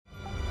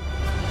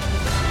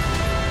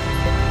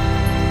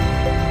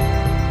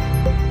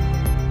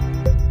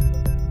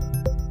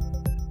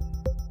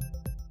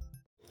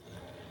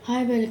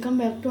Hi, welcome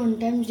back to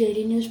UnTimes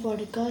Daily News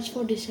Podcast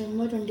for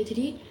December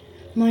 23.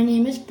 My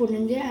name is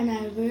Puranjay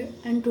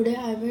and today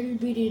I will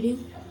be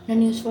reading the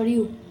news for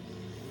you.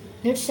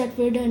 Let's start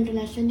with the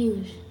international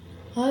news.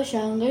 A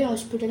Shanghai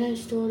hospital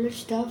has told its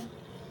staff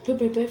to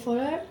prepare for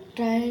a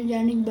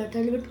tyrannic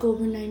battle with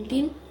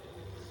COVID-19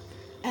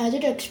 as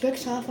it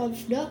expects half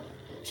of the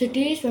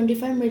city's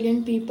 25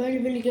 million people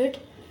will get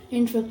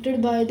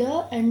infected by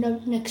the end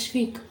of next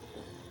week.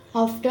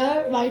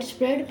 After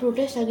widespread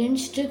protests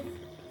against strict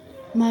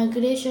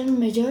migration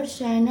measures,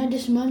 China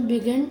this month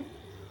began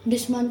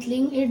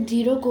dismantling its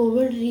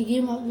zero-COVID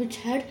regime, which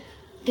had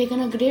taken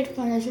a great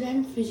financial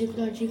and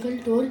physiological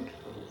toll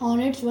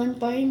on its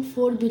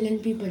 1.4 billion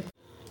people.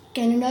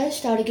 Canada is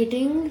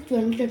targeting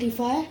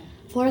 2035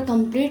 for a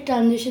complete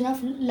transition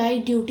of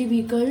light-duty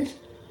vehicles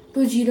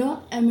to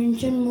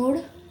zero-emission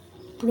mode.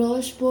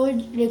 Proposed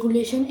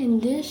regulations in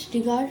this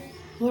regard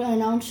were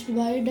announced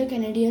by the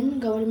Canadian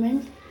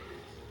government.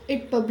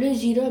 It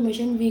published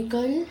zero-emission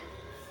vehicle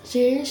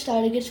sales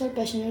targets for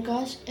passenger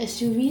cars,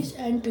 SUVs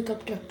and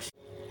pickup trucks.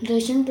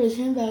 Russian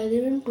President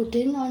Vladimir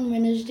Putin on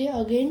Wednesday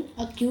again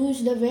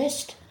accused the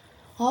West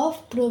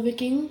of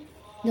provoking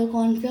the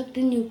conflict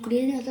in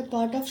Ukraine as a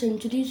part of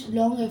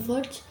centuries-long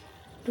efforts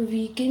to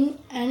weaken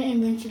and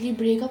eventually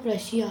break up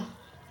Russia.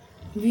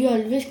 We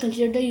always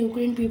considered the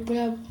Ukrainian people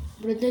are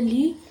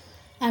brotherly,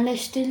 and I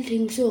still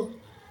think so,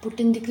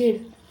 Putin declared.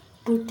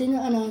 Putin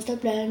announced a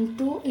plan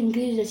to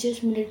increase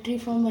Russia's military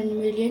from 1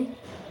 million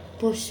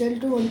personnel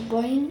to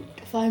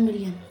 1.5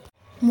 million.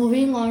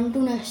 Moving on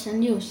to national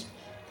news.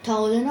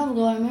 Thousands of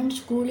government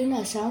schools in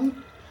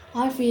Assam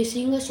are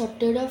facing a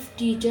shortage of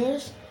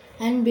teachers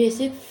and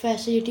basic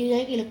facilities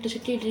like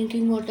electricity,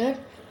 drinking water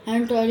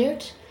and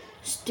toilets.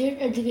 State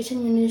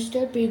Education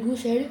Minister Pegu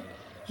said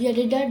he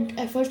added that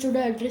efforts to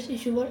address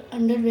issue were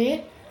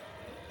underway.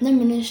 The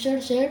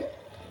minister said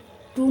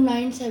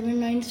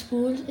 2979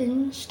 schools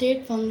in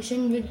state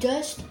function with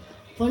just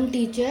one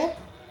teacher,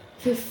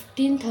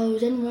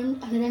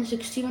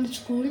 15,161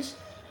 schools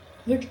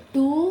with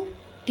 2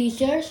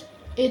 teachers,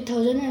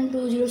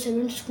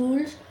 8,207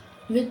 schools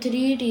with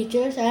 3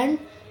 teachers and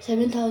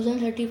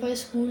 7,035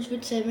 schools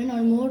with 7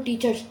 or more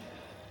teachers.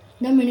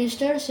 The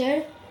minister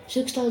said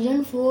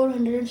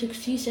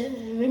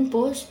 6,467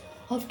 posts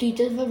of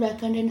teachers were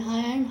vacant in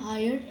high and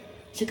higher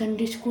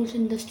secondary schools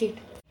in the state.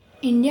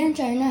 India and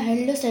China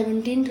held the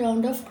 17th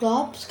round of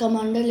Corps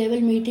Commander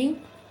level meeting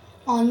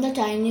on the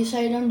Chinese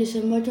side on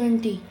December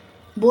 20.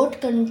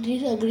 Both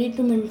countries agreed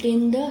to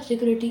maintain the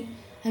security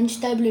and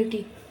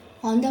stability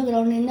on the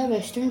ground in the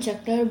western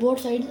sector. Both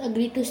sides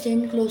agreed to stay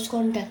in close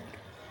contact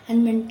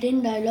and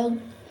maintain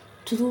dialogue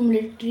through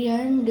military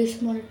and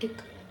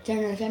diplomatic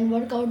channels and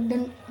work out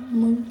the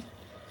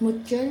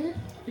mutual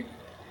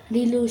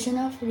resolution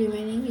of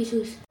remaining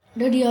issues.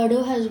 The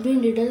DRDO has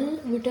been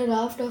riddled with a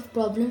raft of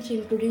problems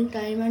including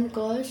time and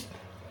cost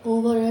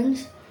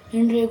overruns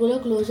in regular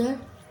closure.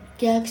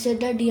 CAG said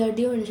that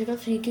DRDO, instead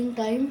of seeking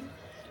time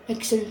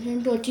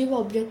extension to achieve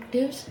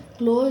objectives,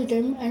 closed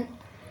them and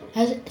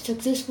has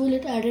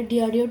successfully added.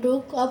 DRDO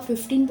took up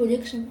 15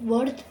 projects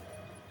worth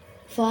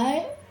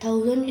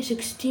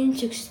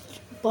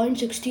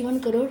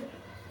 5,016.61 crore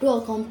to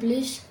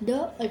accomplish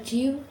the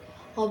achieved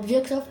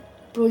objectives of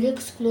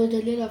projects closed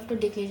earlier after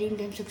declaring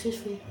them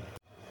successful.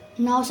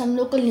 Now some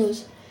local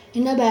news.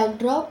 In the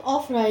backdrop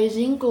of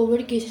rising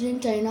COVID cases in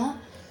China,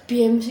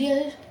 PMC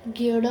has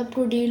geared up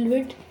to deal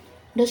with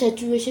the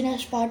situation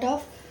as part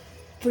of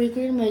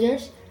precautionary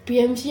measures.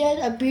 PMC has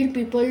appealed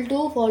people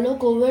to follow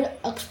COVID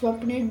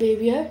appropriate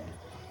behavior.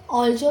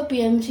 Also,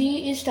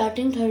 PMC is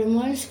starting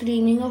thermal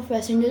screening of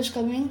passengers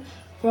coming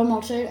from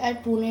outside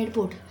at Pune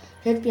Airport,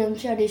 said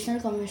PMC Additional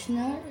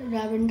Commissioner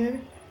Ravinder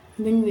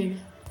Binwade.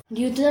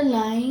 Due to the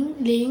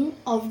laying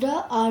of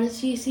the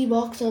RCC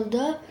box of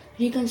the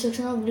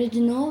reconstruction of Bridge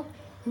No.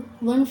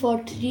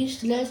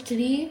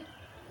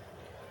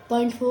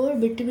 143/3.4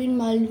 between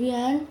Malvi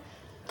and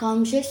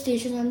Kamshet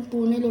station on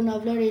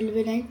Pune-Lonavala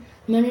railway line,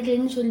 many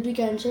trains will be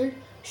cancelled,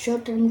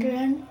 short-term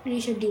and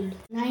rescheduled.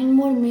 9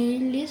 more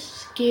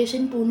mail-list cases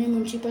in Pune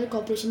Municipal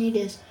Corporation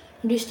areas.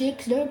 This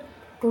takes the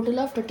total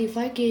of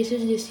 35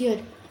 cases this year.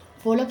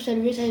 Follow-up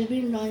surveys has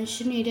been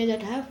launched in areas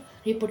that have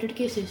reported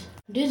cases.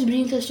 This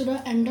brings us to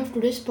the end of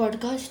today's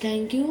podcast.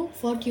 Thank you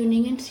for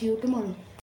tuning in. See you tomorrow.